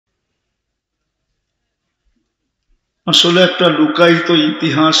আসলে একটা লুকায়িত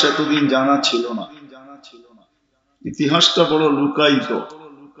ইতিহাস এতদিন জানা ছিল না। ইতিহাসটা বড় লুকায়িত,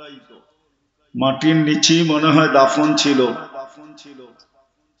 মাটির নিচেই মনে হয় দাফন ছিল,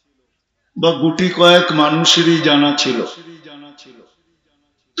 বা গুটি কয়েক মানুষেরই জানা ছিল।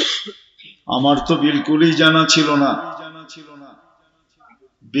 আমার তো বিলকুলই জানা ছিল না।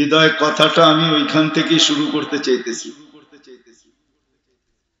 বিদায় কথাটা আমি ওইখান থেকেই শুরু করতে চাইতেছি।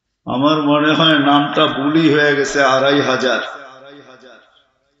 আমার মনে হয় নামটা ভুলই হয়ে গেছে ২৫০০।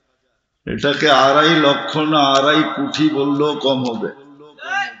 এটাকে ২.৫ লক্ষ না ২.৫ কোটি বললেও কম হবে।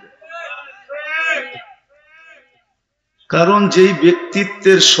 কারণ যেই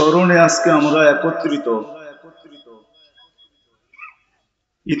ব্যক্তিত্বের স্মরণে আজকে আমরা একত্রিত,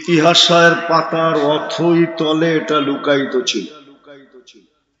 ইতিহাসের পাতার অথই তলে এটা লুকায়িত ছিল।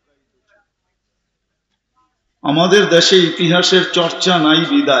 আমাদের দেশে ইতিহাসের চর্চা নাই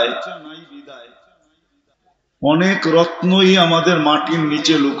বিদায় অনেক রত্নই আমাদের মাটির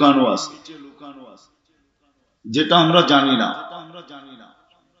নিচে লুকানো আছে, যেটা আমরা জানি না,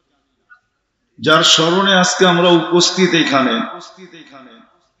 যার স্মরণে আজকে আমরা উপস্থিত। এখানে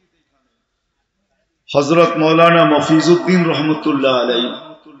হযরত মৌলানা মফিজউদ্দিন রহমতুল্লাহ আলাইহি,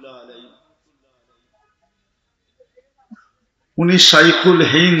 উনি শাইখুল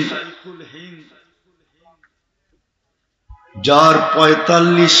হিন্দ, যার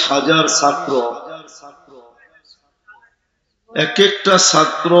 ৪৫,০০০ ছাত্র। এক একটা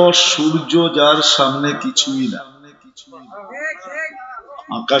ছাত্র সূর্য, যার সামনে কিছুই না।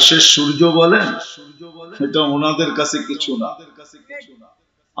 আকাশের সূর্য বলেন, এটা ওনাদের কাছে কিছু না।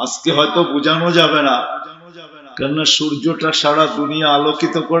 আজকে হয়তো বোঝানো যাবে না, কেননা সূর্যটা সারা দুনিয়া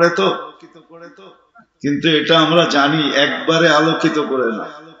আলোকিত করে তো। কিন্তু এটা আমরা জানি একবারে আলোকিত করে না,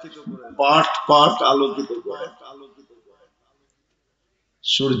 পাট পাট আলোকিত করে।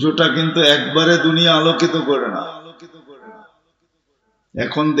 সূর্যটা কিন্তু একবারে দুনিয়া আলোকিত করে না।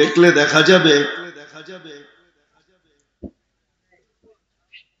 এখন দেখলে দেখা যাবে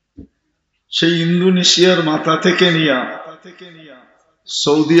সেই ইন্দোনেশিয়ার মাথা থেকে নিয়ে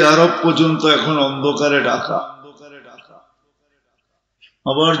সৌদি আরব পর্যন্ত এখন অন্ধকারে ঢাকা।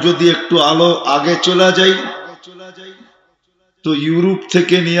 আবার যদি একটু আলো আগে চলে যাই, তো ইউরোপ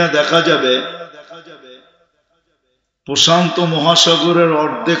থেকে নিয়ে দেখা যাবে প্রশান্ত মহাসাগরের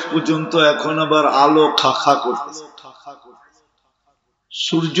অর্ধেক পর্যন্ত এখন আবার আলো খাখা করতেছে।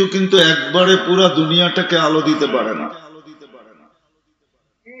 সূর্য কিন্তু একবারে পুরা দুনিয়াটাকে আলো দিতে পারে না।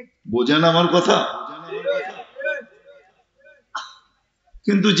 বোঝেন আমার কথা?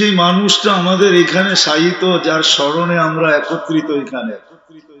 কিন্তু যে মানুষটা আমাদের এখানে শায়িত, যার স্মরণে আমরা একত্রিত, এখানে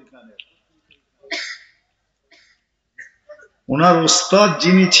ওনার ওস্তাদ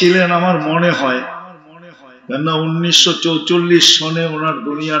যিনি ছিলেন, আমার মনে হয় কেননা ১৯৪৪ সনে ওনার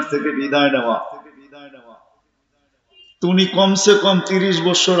দুনিয়ার থেকে বিদায় নেওয়া। উনি কমসে কম ৩০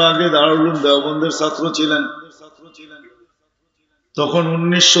 বছর আগে দারুল উলুম দেওবন্দের ছাত্র ছিলেন। তখন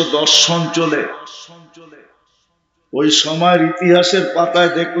 ১৯১০ সন চলে। ওই সময়ের ইতিহাসের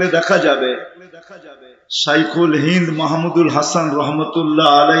পাতায় দেখলে দেখা যাবে শাইখুল হিন্দ মাহমুদুল হাসান রহমতুল্লাহ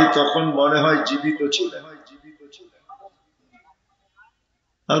আলাই তখন মনে হয় জীবিত ছিলেন।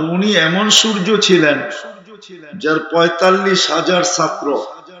 আর উনি এমন সূর্য ছিলেন যার ৪৫,০০০ ছাত্র।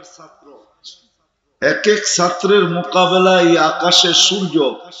 এক এক ছাত্রের মোকাবেলা এই আকাশের সূর্য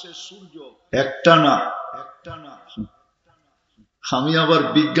একটা না। আমি আবার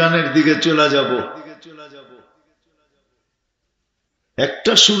বিজ্ঞানের দিকে চলে যাব।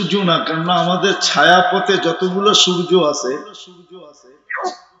 একটা সূর্য না, কেননা আমাদের ছায়াপথে যতগুলো সূর্য আছে,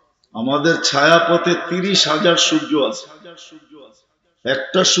 আমাদের ছায়াপথে ৩০,০০০ সূর্য আছে।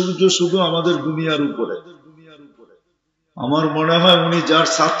 একটা সূর্য শুধু আমাদের দুনিয়ার উপরে। আমার মনে হয় উনি যার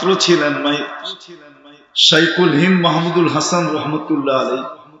ছাত্র ছিলেন শাইখুল হিন্দ মাহমুদুল হাসান রহমতুল্লাহ আলাইহি,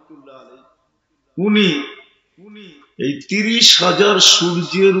 উনি এই ৩০,০০০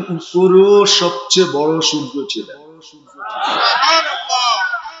 সূর্যের উপরেও সবচেয়ে বড় সূর্য ছিলেন।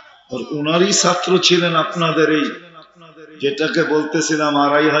 আর উনারই ছাত্র ছিলেন আপনাদের এই, যেটাকে বলতেছিলাম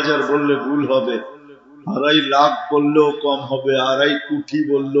 ২৫০০ বললে ভুল হবে, ২.৫ লাখ বললেও কম হবে, ২.৫ কোটি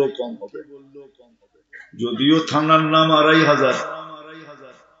বললেও কম হবে। যদিও থানার নাম ২৫০০।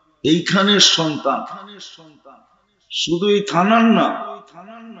 এইখানের সন্তান, শুধু এই থানার না,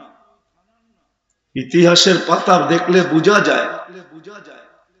 ইতিহাসের পাতা দেখলে বোঝা যায়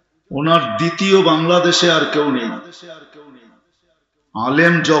ওনার দ্বিতীয় বাংলাদেশে আর কেউ নেই।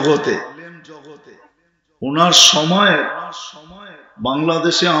 আলেম জগতে ওনার সময়ে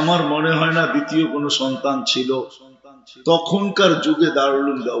বাংলাদেশে আমার মনে হয় না দ্বিতীয় কোনো সন্তান ছিল তখনকার যুগে দারুল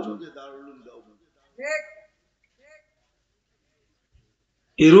উলুম দেওবন্দ।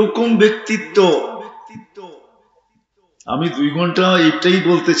 এরকম ব্যক্তিত্ব আমি 2 ঘন্টা এটাই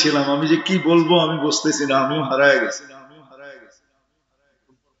বলতেছিলাম, আমি যে কি বলবো আমি বুঝতেছি না, আমিও হারায় গেছি।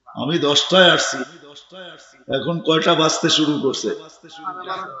 আমি 10টায় আসছি, এখন কয়টা বাজতে শুরু করছে?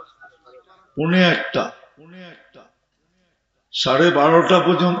 1:45। 12:30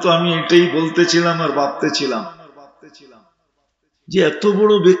 পর্যন্ত আমি এটাই বলতেছিলাম আর ভাবতেছিলাম যে এত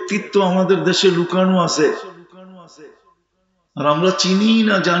বড় ব্যক্তিত্ব আমাদের দেশে লুকানো আছে আর আমরা চিনি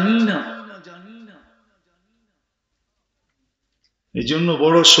না, জানি না। এই জন্য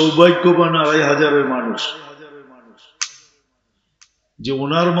বড় সৌভাগ্যবান 2,500 মানুষ যে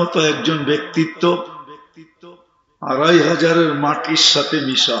ওনার মতো একজন ব্যক্তিত্ব 2,500 মাটির সাথে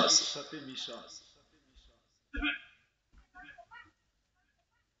মিশা আছে।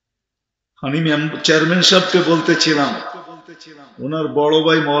 আমি চেয়ারম্যান সাহেবকে বলতেছিলাম, ওনার বড়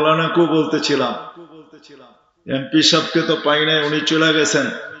ভাই মৌলানাকেও বলতেছিলাম, এমপি সাহেবকে তো পাই নাই, উনি চলে গেছেন।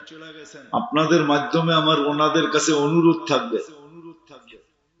 আপনাদের মাধ্যমে আমার ওনাদের কাছে অনুরোধ থাকবে,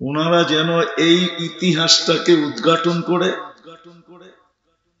 ওনারা যেন এই ইতিহাসটাকে উদ্ঘাটন করে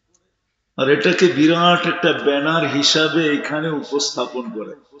আর এটাকে বিরাট একটা ব্যানার হিসাবে এখানে উপস্থাপন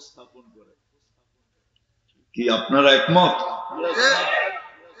করে। কি আপনারা একমত?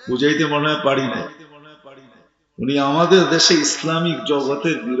 বুঝাইতে মনে হয় পারি না। উনি আমাদের দেশে ইসলামিক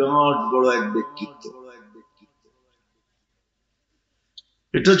জগতের বিরাট বড় এক ব্যক্তিত্ব।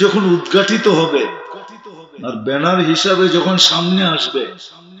 এটা যখন উদ্ঘাটিত হবে আর ব্যানার হিসাবে যখন সামনে আসবে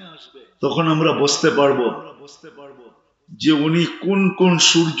তখন আমরা বুঝতে পারবো যে উনি কোন কোন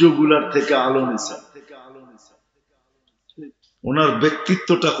সূর্যগুলার থেকে আলো নিছেন, ওনার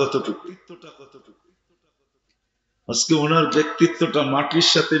ব্যক্তিত্বটা কতটুকু। আজকে ওনার ব্যক্তিত্বটা মাটির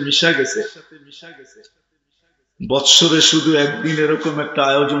সাথে মিশা গেছে। বৎসরে শুধু একদিন এরকম একটা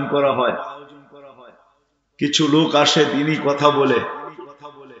আয়োজন করা হয়, কিছু লোক আসে দিনই কথা বলে,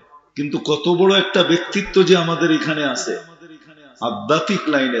 কিন্তু কত বড় একটা ব্যক্তিত্ব যে আমাদের এখানে আছে আধ্যাত্মিক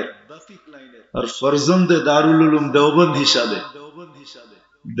লাইনের আর ফরজন্দে দারুল উলুম দেওবন্দ হিসাবে,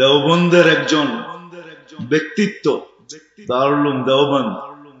 দেওবন্দের একজন ব্যক্তিত্ব। দারুল উলুম দেওবন্দ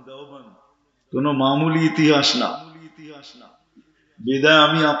কোন মামুলি ইতিহাস না। বিদায়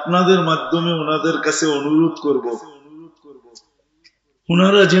আমি আপনাদের মাধ্যমে ওনাদের কাছে অনুরোধ করব,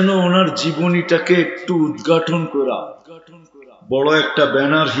 ওনারা যেন ওনার জীবনীটাকে একটু উদ্ঘাটন করা বড় একটা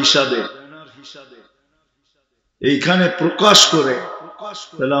ব্যানার হিসাবে এইখানে প্রকাশ করে,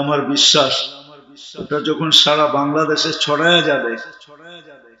 তাহলে আমার বিশ্বাস ওটা যখন সারা বাংলাদেশে ছড়ায়া যাবে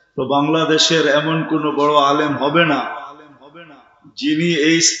তো বাংলাদেশের এমন কোন বড় আলেম হবে না যিনি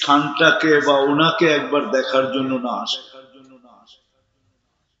এই স্থানটাকে বা ওনাকে একবার দেখার জন্য না আসে।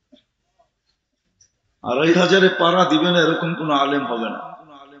 2,500 পারা দিবেন এরকম কোন আলেম হবে না।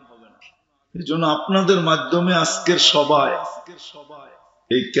 এই জন্য আপনাদের মাধ্যমে আজকের সবাই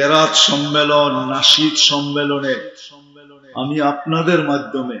এই কেরাত সম্মেলন, নাশিদ সম্মেলনে আমি আপনাদের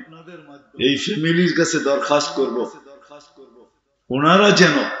মাধ্যমে এই ফ্যামিলির কাছে দরখাস্ত করব, ওনারা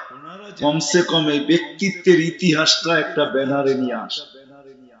যেন কমসে কম এই ব্যক্তিত্বের ইতিহাসটা একটা ব্যানারে নিয়ে আসে।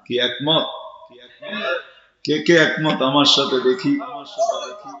 কি একমত? কে কে একমত আমার সাথে দেখি?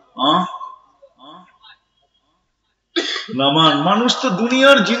 নামান। মানুষ তো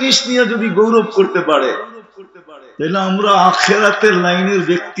দুনিয়ার জিনিস নিয়ে যদি গৌরব করতে পারে তাহলে আমরা আখিরাতের লাইনের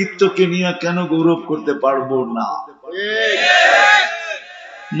ব্যক্তিত্বকে নিয়ে কেন গৌরব করতে পারবো না?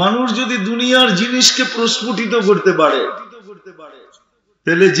 মানুষ যদি দুনিয়ার জিনিসকে প্রস্ফুটিত করতে পারে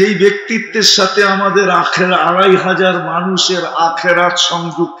তাহলে যেই ব্যক্তিত্বের সাথে আমাদের 2,500 মানুষের আখিরাত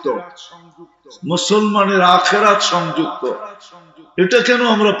সংযুক্ত, মুসলমানের আখিরাত সংযুক্ত, এটা কেন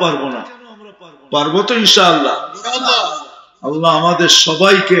আমরা পারবো না? পারবো তো ইনশাআল্লাহ। আল্লাহ আমাদের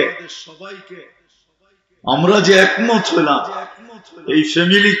সবাইকে, আমরা যে একমত হলাম এই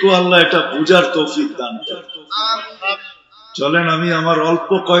ফ্যামিলিকে আল্লাহ এটা বুঝার তৌফিক দান করেন। চলেন আমি আমার অল্প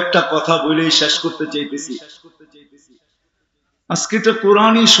কয়েকটা কথা বলেই শেষ করতে চাইতেছি। আজকে এটা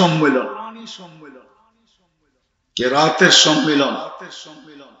কোরআনই সম্মেলন, কেরাতের সম্মেলন,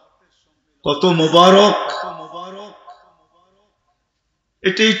 কত মোবারক।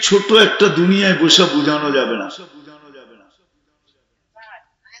 এটাই ছোট একটা দুনিয়ায় বসে বোঝানো যাবে না,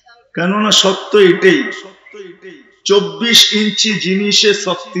 কেননা সত্য এটাই 24 ইঞ্চি জিনিসে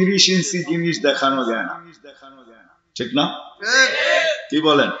 36 ইঞ্চি জিনিস দেখানো যায় না, ঠিক না? কি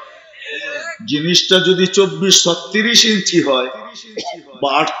বলেন? জিনিসটা যদি 24-36 ইঞ্চি হয় বা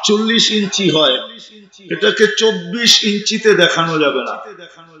 48 ইঞ্চি হয়, এটাকে 24 ইঞ্চিতে দেখানো যাবে না।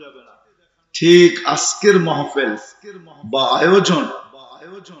 ঠিক আজকের মাহফিল বা আয়োজন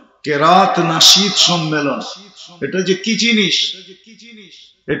কেরাত নাশিদ সম্মেলন, এটা যে কি জিনিস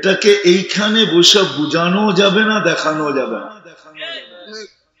এটাকে এইখানে বসে বোঝানো যাবে না, দেখানো যাবে না,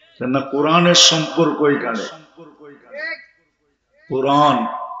 কেননা কোরআনের সম্পর্ক এখানে। কোরআন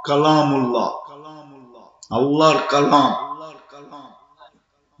কালামুল্লাহ, আল্লাহর কালাম।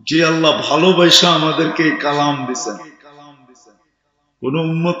 যে আল্লাহ ভালোবাসা আমাদেরকে এই কালাম দিছেন। কোন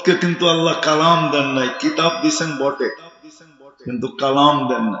উম্মতকে কিন্তু আল্লাহ কালাম দেন নাই, কিতাব দিছেন বটে, কিন্তু কালাম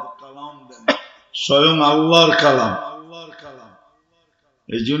দেন না। স্বয়ং আল্লাহর কালাম।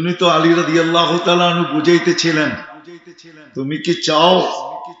 এই জন্যই তো আলী রাদিয়াল্লাহু তাআলা আনহু বুঝাইতেছিলেন, তুমি কি চাও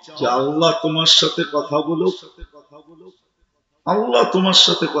যে আল্লাহ তোমার সাথে কথা বলুক? আল্লাহ তোমার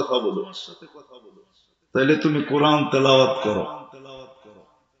সাথে কথা বলুক, তাহলে তুমি কোরআন তেলাওয়াত করো,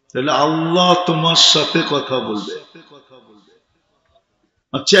 তাহলে আল্লাহ তোমার সাথে কথা বলবে।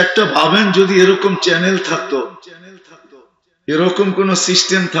 আচ্ছা, একটা ভাবেন, যদি এরকম চ্যানেল থাকতো, এরকম কোন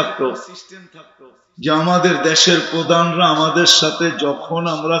সিস্টেম থাকতো যে আমাদের দেশের প্রধানরা আমাদের সাথে যখন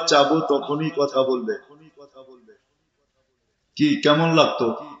আমরা চাবো তখনই কথা বলবে, কি কেমন লাগতো?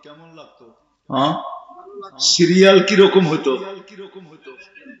 হ্যাঁ, সিরিয়াল কিরকম হইতো?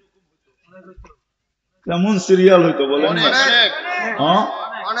 কেমন সিরিয়াল হইতো বলেন? হ্যাঁ,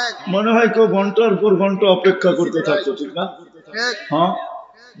 মনে হয় কেউ ঘন্টার পর ঘন্টা অপেক্ষা করতে থাকতো, ঠিক না? হ্যাঁ,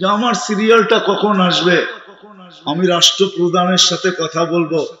 যে আমার সিরিয়ালটা কখন আসবে, আমি রাষ্ট্রপ্রধানের সাথে কথা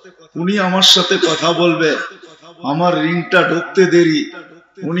বলবো, উনি আমার সাথে কথা বলবে, আমার রিংটা ঢুকতে দেরি,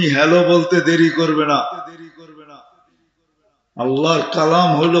 উনি হ্যালো বলতে দেরি করবে না। আল্লাহর কালাম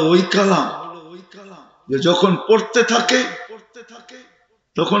হলো ওই কালাম যে যখন পড়তে থাকে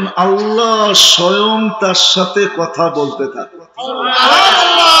তখন আল্লাহ স্বয়ং তার সাথে কথা বলতে থাকে।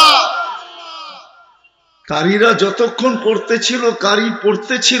 কারীরা যতক্ষণ পড়তেছিল, কারী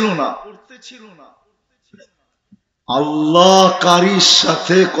পড়তেছিল না, আল্লাহ কারীর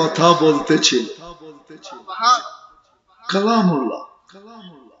সাথে কথা বলতেছিল। কালামুল্লাহ,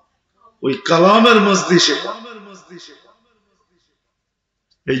 ওই কালামের মজলিসে।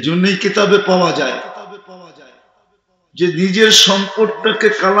 এই জন্যই কিতাবে পাওয়া যায় যে নিজের সম্পদটাকে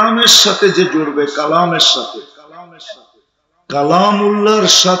কালামের সাথে যে জড়বে, কালামের সাথে, কালামুল্লাহর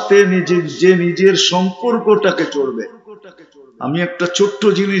সাথে নিজের সম্পর্কটাকে জড়বে। আমি একটা ছোট্ট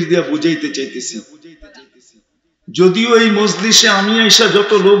জিনিস দিয়ে বুঝাইতে চাইতেছি। যদিও এই মজলিসে আমি আইসা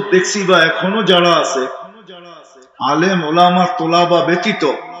যত লোক দেখছি বা এখনো যারা আছে, আলেম ওলামা তোলাবা ব্যতীত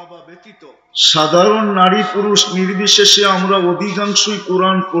সাধারণ নারী পুরুষ নির্বিশেষে আমরা অধিকাংশই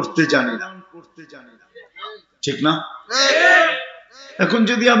কোরআন পড়তে জানি না, ঠিক না? এখন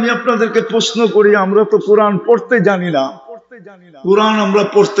যদি আমি আপনাদেরকে প্রশ্ন করি, আমরা তো কোরআন পড়তে জানি না, কোরআন আমরা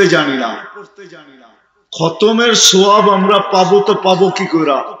পড়তে জানি না, খতমের সোয়াব আমরা পাবো তো পাবো কি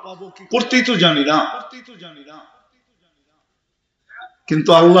করে? পড়তেই তো জানি না। কিন্তু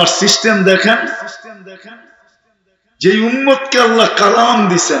আল্লাহর সিস্টেম দেখেন, যে উম্মতকে আল্লাহ কালাম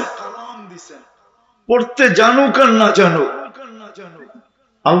দিছেন, পড়তে জানুক আর না জানুক,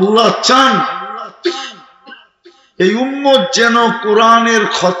 আল্লাহ চান এই উম্মত যেন কোরআনের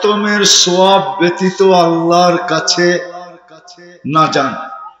খতমের সোয়াব ব্যতীত আল্লাহর কাছে না যান,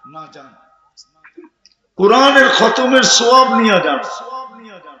 কোরআনের খতমের সোয়াব নিয়ে যান।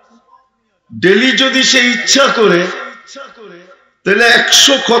 ডেলি যদি সে ইচ্ছা করে তাহলে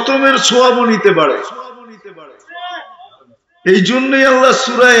 100 খতমের সোয়াবও নিতে পারে। এই জন্যই আল্লাহ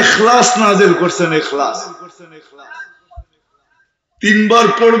সূরা ইখলাস নাযিল করছেন। ইখলাস 3 বার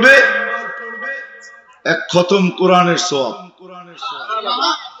পড়বে, 1 খতম কোরআনের সোয়াব।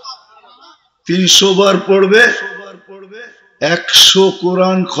 300 বার পড়বে, 100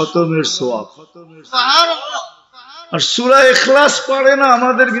 কোরআন খতমের সোয়াব। আর সূরা ইখলাস পড়ে না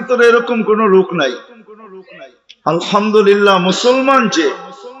আমাদের ভিতরে এরকম কোন লোক নাই। আলহামদুলিল্লাহ, মুসলমান যে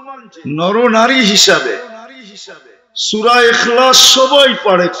নর নারী হিসাবে সূরা ইখলাস সবাই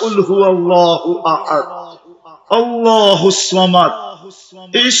পড়ে। কুল হুয়াল্লাহু আহাদ, আল্লাহুস সামাদ,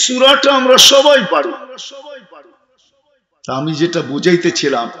 এই সূরাটা আমরা সবাই পারি। আমি যেটা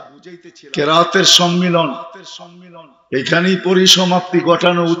বুঝাইতেছিলাম, কেরাতের সম্মিলন এখানেই পরিসমাপ্তি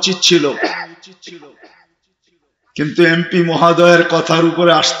ঘটানো উচিত ছিল, কিন্তু এমপি মহোদয়ের কথার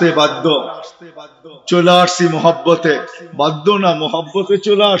উপরে আসতে বাধ্য। চলে আসছি মহব্বতে, বাধ্য না, মহব্বতে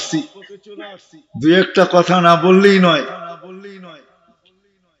চলে আসছি। 2-1টা কথা না বললেই নয়।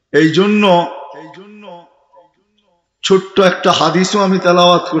 এই জন্য ছোট্ট একটা হাদিসও আমি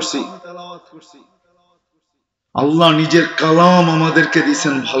তেলাওয়াত করছি। আল্লাহ নিজের কালাম আমাদেরকে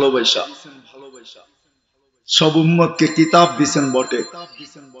দিছেন ভালোবাসা। সব উম্মতকে কিতাব দিছেন বটে,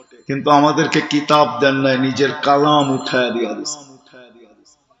 কিন্তু আমাদেরকে কিতাব দেন নাই, নিজের কালাম উঠায় দিয়া দিছেন।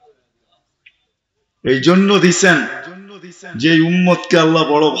 এই জন্য দিছেন যে উম্মতকে আল্লাহ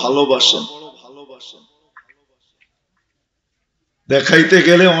বড় ভালোবাসেন। দেখাইতে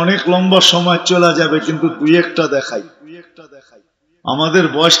গেলে অনেক লম্বা সময় চলে যাবে, কিন্তু 2-1টা দেখাই। আমাদের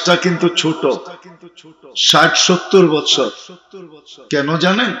বয়সটা কিন্তু ছোট, 60-70 বছর। কেন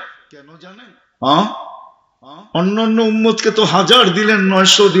জানেন? অন্যান্য উম্মতকে তো 1000 দিলেন,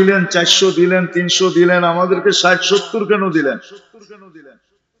 900 দিলেন, 400 দিলেন, 300 দিলেন, আমাদেরকে 60-70 কেন দিলেন?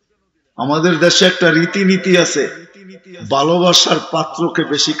 আমাদের দেশে একটা রীতিনীতি আছে, ভালোবাসার পাত্রকে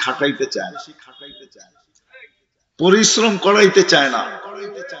বেশি খাটাইতে চায় না, পরিশ্রম করাইতে চায় না,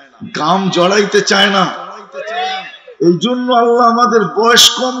 গাম জড়াইতে চায় না। এই জন্য আল্লাহ আমাদের বয়স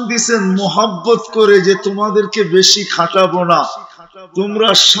কম দিছেন মোহাব্বত করে, যে তোমাদেরকে বেশি খাটাবো না, তোমরা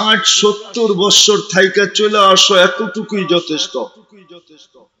 60-70 বছর থাইকা চলে আসো, এতটুকুই যথেষ্ট।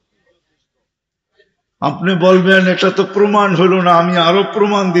 আপনি বলবেন এটা তো প্রমাণ হলো না, আমি আরো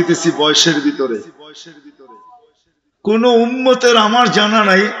প্রমাণ দিতেছি বয়সের ভিতরে। কোন উম্মতের আমার জানা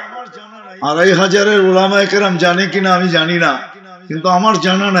নাই, 2500 উলামায়ে কেরাম জানে কিনা আমি জানি না, কিন্তু আমার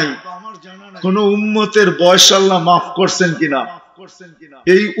জানা নাই কোন উম্মতের বয়স আল্লাহ মাফ করছেন কিনা।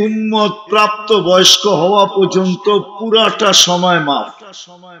 এই উম্মত প্রাপ্ত বয়স্ক হওয়া পর্যন্ত পুরাটা সময় মাফ।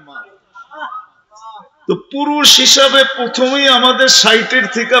 তো পুরুষ হিসাবে প্রথমেই আমাদের 60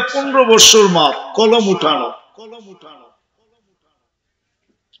 থেকে 15 বছর মাফ, কলম উঠানো।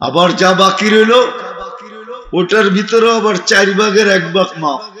 আবার যা বাকি রইল ওটার ভিতরে আবার 4 ভাগের 1 ভাগ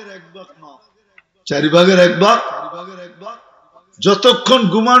মাফ। 4 ভাগের 1 ভাগ যতক্ষণ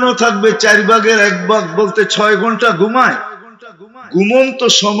ঘুমানো থাকবে, 4 ভাগের 1 ভাগ বলতে 6 ঘন্টা ঘুমায়, ঘুমন্ত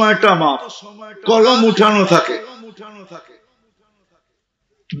সময়টা মাফ, কলম উঠানো থাকে।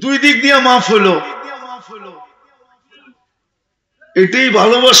 2 দিক দিয়ে মাফ হলো। এটাই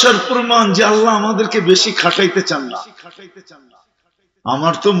ভালোবাসার প্রমাণ যে আল্লাহ আমাদেরকে বেশি খাটাইতে চান না।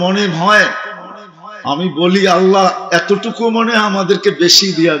 আমার তো মনে হয়, আমি বলি আল্লাহ এতটুকু মনে আমাদেরকে বেশি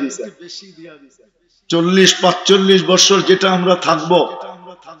দিয়া দিছে। 40-45 বছর যেটা আমরা থাকবো,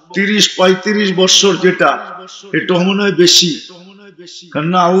 30-35 বছর যেটা, এটা মনে হয় বেশি।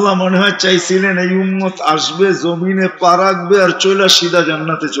 কেননা আল্লাহ মনে হয় চাইছিলেন এই উম্মত আসবে, জমিনে পা রাখবে আর চলে সিধা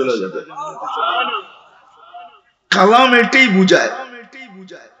জান্নাতে চলে যাবে। কালাম এটাই বুঝায়।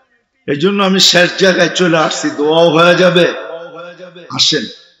 এই জন্য আমি শেষ জায়গায় চলে আসছি, দোয়াও হয়ে যাবে। আসেন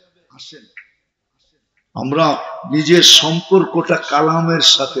আমরা নিজের সম্পর্কটা কালামের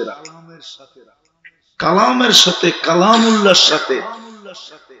সাথে রাখি, কালামের সাথে, কালামুল্লাহর সাথে।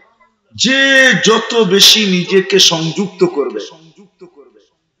 যে যত বেশি নিজেকে সংযুক্ত করবে,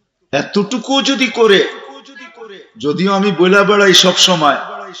 এতটুকু যদি করে, যদিও আমি বলে বেড়াই সব সময়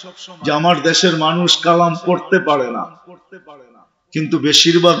যে আমার দেশের মানুষ কালাম পড়তে পারে না, কিন্তু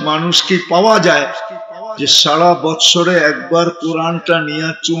বেশিরভাগ মানুষকে পাওয়া যায় যে সারা বৎসরে একবার কোরআনটা নিয়ে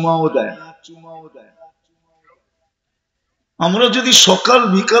চুমাও দেয়। আমরা যদি সকাল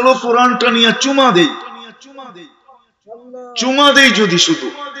বিকালও কোরআনটা নিয়ে চুমা দেই যদি শুধু,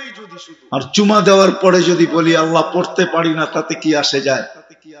 আর চুমা দেওয়ার পরে যদি বলি আল্লাহ পড়তে পারি না, তাতে কি আসে যায়?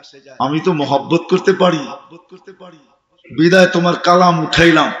 আমি তো মহব্বত করতে পারি, বিদায় তোমার কালাম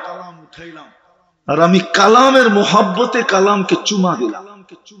উঠাইলাম, আর আমি কালামের মহব্বতে কালামকে চুমা দিলাম।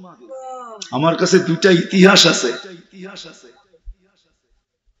 আমার কাছে 2টা ইতিহাস আছে,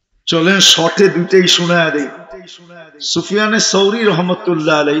 চলেন শর্টে 2টাই শোনায় দেই। সুফিয়ানে সৌরি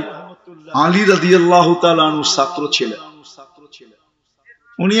রহমতুল্লাহ আলাইহি আলী রাদিয়াল্লাহু তাআলা আনহুর ছাত্র ছিলেন।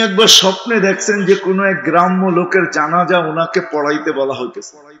 উনি একবার স্বপ্নে দেখছেন যে কোন এক গ্রাম্য লোকের জানাজা ওনাকে পড়াইতে বলা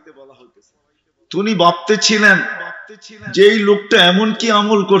হইতেছে। উনি ভাবতেছিলেন যে এই লোকটা এমন কি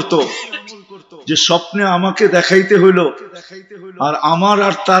আমল করত যে স্বপ্নে আমাকে দেখাইতে হইলো, আর আমার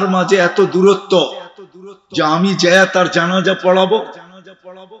আর তার মাঝে এত দূরত্ব যে আমি যায় তার জানাজা পড়াবো।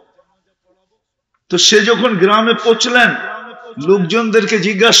 তো সে যখন গ্রামে পৌঁছলেন, লোকজনদেরকে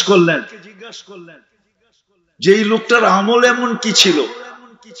জিজ্ঞাসা করলেন যে এই লোকটার আমল এমন কি ছিল।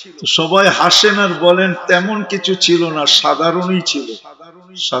 সবাই হাসেন আর বলেন তেমন কিছু ছিল না, সাধারণই ছিল।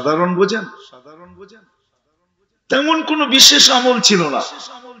 সাধারণ বোঝেন? তেমন কোনো বিশেষ আমল ছিল না।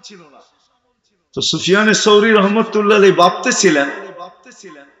 তো সুফিয়ানে সৌরি রহমতুল্লাহ আলাইহি ভাবতেছিলেন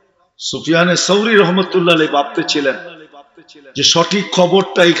যে সঠিক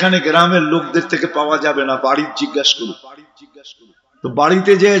খবরটা এখানে গ্রামের লোকদের থেকে পাওয়া যাবে না, বাড়ির জিজ্ঞাসা করুন। তো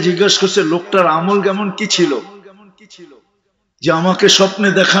বাড়িতে যেয়ে জিজ্ঞাসা করছে লোকটার আমল কেমন কি ছিল, যে আমাকে স্বপ্নে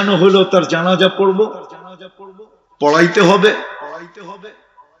দেখানো হলো তার জানাজা পড়বো, পড়াইতে হবে।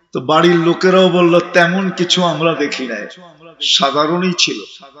 তো বাড়ির লোকেরাও বলল তেমন কিছু আমরা দেখি নাই, সাধারণই ছিল।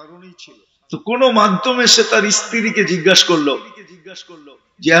 তো কোন মাধ্যমে সে তার স্ত্রীকে জিজ্ঞাসা করলো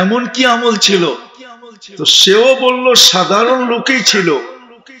যে এমন কি আমল ছিল। তো সেও বলল সাধারণ লোকেই ছিল,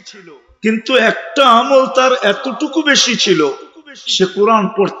 কিন্তু একটা আমল তার এতটুকু বেশি ছিল, সে কোরআন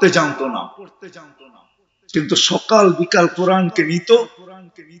পড়তে জানতো না, কিন্তু সকাল বিকাল কোরআনকে নিত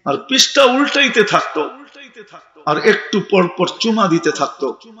আর পৃষ্ঠা উল্টাইতে থাকতো। আর একটু পর পর চুমা দিতে থাকতো,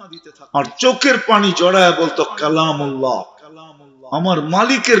 আর চোখের পানি জড়ায় বলতো কালামুল্লাহ, আমার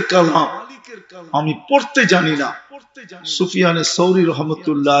মালিকের কালাম, আমি পড়তে জানি না। সুফিয়ানে সৌরি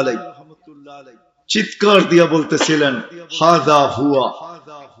রহমতুল্লাহ আলাইহি চিৎকার দিয়া বলতেছিলেন হাদা হুয়া,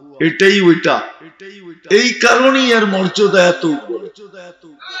 এটাই ওইটা। এই কারণেই এর মর্যাদা এত।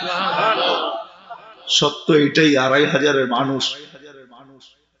 সত্য এটাই। 2500 মানুষ,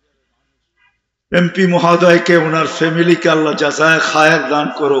 এমপি মহোদয়কে, ওনার ফ্যামিলিকে আল্লাহ জাযায়ে খায়ের দান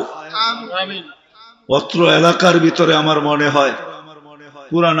করুক। অত্র এলাকার ভিতরে আমার মনে হয়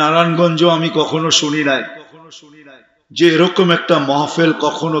পুরা নারায়ণগঞ্জ আমি কখনো শুনি নাই যে এরকম একটা মাহফিল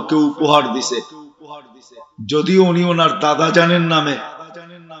কখনো কেউ উপহার দিছে। যদিও উনি ওনার দাদা জানের নামে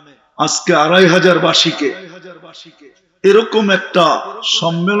আজকে 2500 বাসীকে এরকম একটা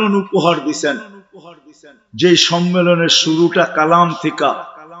সম্মেলন উপহার দিছেন, যে সম্মেলনের শুরুটা কালাম থেকে,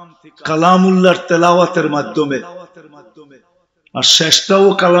 কালামুল্লাহর তেলাওয়াতের মাধ্যমে, আর শেষটাও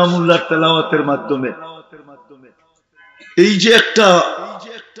কালামুল্লাহর তেলাওয়াতের মাধ্যমে। এই যে একটা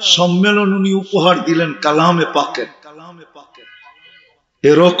সম্মেলন উনি উপহার দিলেন কালামে পাকের,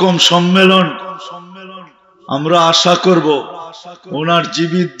 এরকম সম্মেলন আমরা আশা করব ওনার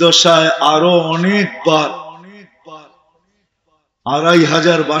জীবিত দশায় আরো অনেকবার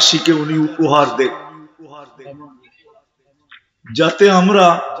 2500 বাসীকে উনি উপহার দেন, যাতে আমরা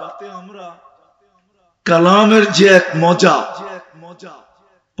কালামের যে এক মজা,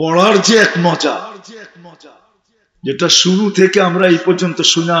 পড়ার যে এক মজা, যেটা শুরু থেকে আমরা এই পর্যন্ত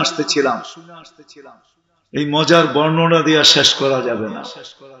শুনে আসতেছিলাম, এই মজার বর্ণনা দিয়া শেষ করা যাবে না।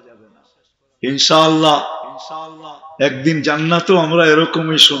 ইনশাআল্লাহ একদিন জান্নাতেও আমরা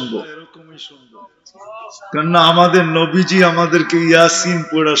এরকমই শুনবো, কেননা আমাদের নবীজি আমাদেরকে ইয়াসিন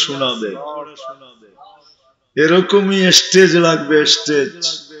পড়া শোনাবে। এরকমই স্টেজ লাগবে, স্টেজ।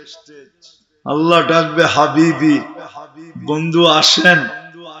 আল্লাহ ডাকবে হাবিবি, বন্ধু আসেন,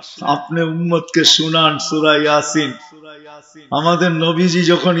 আপনি উম্মতকে শুনান সূরা ইয়াসিন। আমাদের নবীজি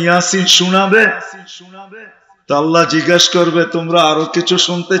যখন ইয়াসিন শোনাবে, তো আল্লাহ জিজ্ঞাসা করবে তোমরা আরো কিছু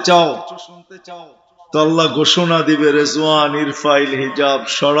শুনতে চাও? তো আল্লাহ ঘোষণা দিবে রেজওয়ান ইরফাইল হিজাব,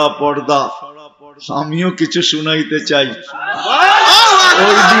 সরা পর্দা, আমিও কিছু শুনাইতে চাই।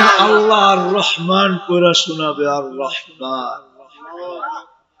 ওই দিন আল্লাহ আর রহমান পড়া শোনাবে, আর রহমান।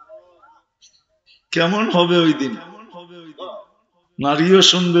 কেমন হবে ওই দিন? নারীও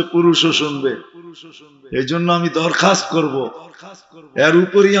শুনবে, পুরুষও শুনবে। এই জন্য আমি দরখাস্ত করব, এর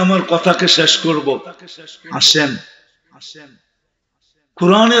উপরই আমার কথাকে শেষ করব। আসেন,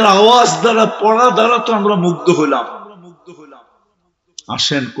 কোরআনের আওয়াজ দ্বারা, পড়া দ্বারা তো আমরা মুগ্ধ হলাম।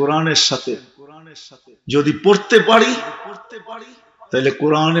 আসেন কোরআনের সাথে যদি পড়তে পারি, তাহলে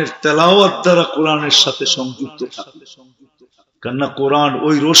কোরআনের তেলাওয়াত দ্বারা কোরআনের সাথে সংযুক্ত থাকি। কেননা কোরআন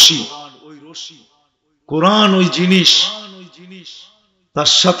ওই রশি, কোরআন ওই জিনিস,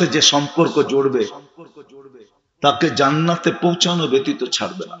 তার সাথে যে সম্পর্ক জড়বে তাকে জান্নাতে পৌঁছানো ব্যতীত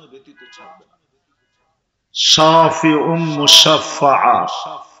ছাড়বে না। শাফিউম মুশাফফা,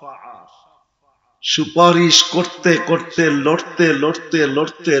 সুপারিশ করতে করতে, লড়তে লড়তে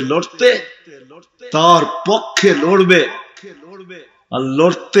লড়তে লড়তে তার পক্ষে লড়বে, আর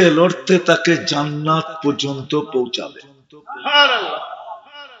লড়তে লড়তে তাকে জান্নাত পর্যন্ত পৌঁছাবে।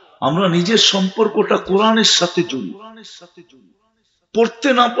 আমরা নিজের সম্পর্কটা কোরআনের সাথে জড়ি। পড়তে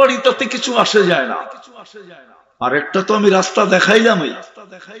না পারি তাতে কিছু আসে যায় না। আর একটা তো আমি রাস্তা দেখাইলাম,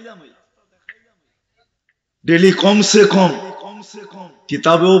 ডেলি কমসে কম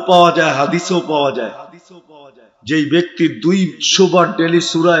কিতাবেও পাওয়া যায়, হাদিসেও পাওয়া যায়, যেই ব্যক্তি 200 বার ডেলি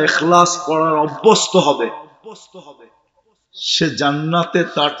সূরা ইখলাস পড়ার অভ্যস্ত হবে, সে জান্নাতে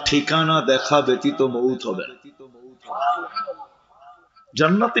তার ঠিকানা দেখা ব্যতীত মউত হবে না।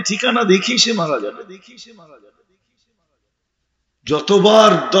 জান্নাতে ঠিকানা দেখি সে মারা যাবে।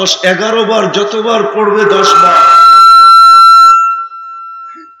 যতবার 10-11 বার যতবার পড়বে, 10 বার।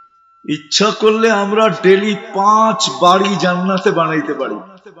 ইচ্ছা করলে আমরা ডেলি 5 বাড়ি জান্নাতে বানাইতে পারি।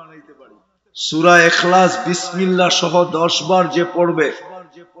 সূরা ইখলাস বিসমিল্লাহ সহ 10 বার যে পড়বে,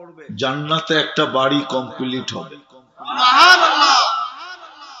 জান্নাতে একটা বাড়ি কমপ্লিট হবে।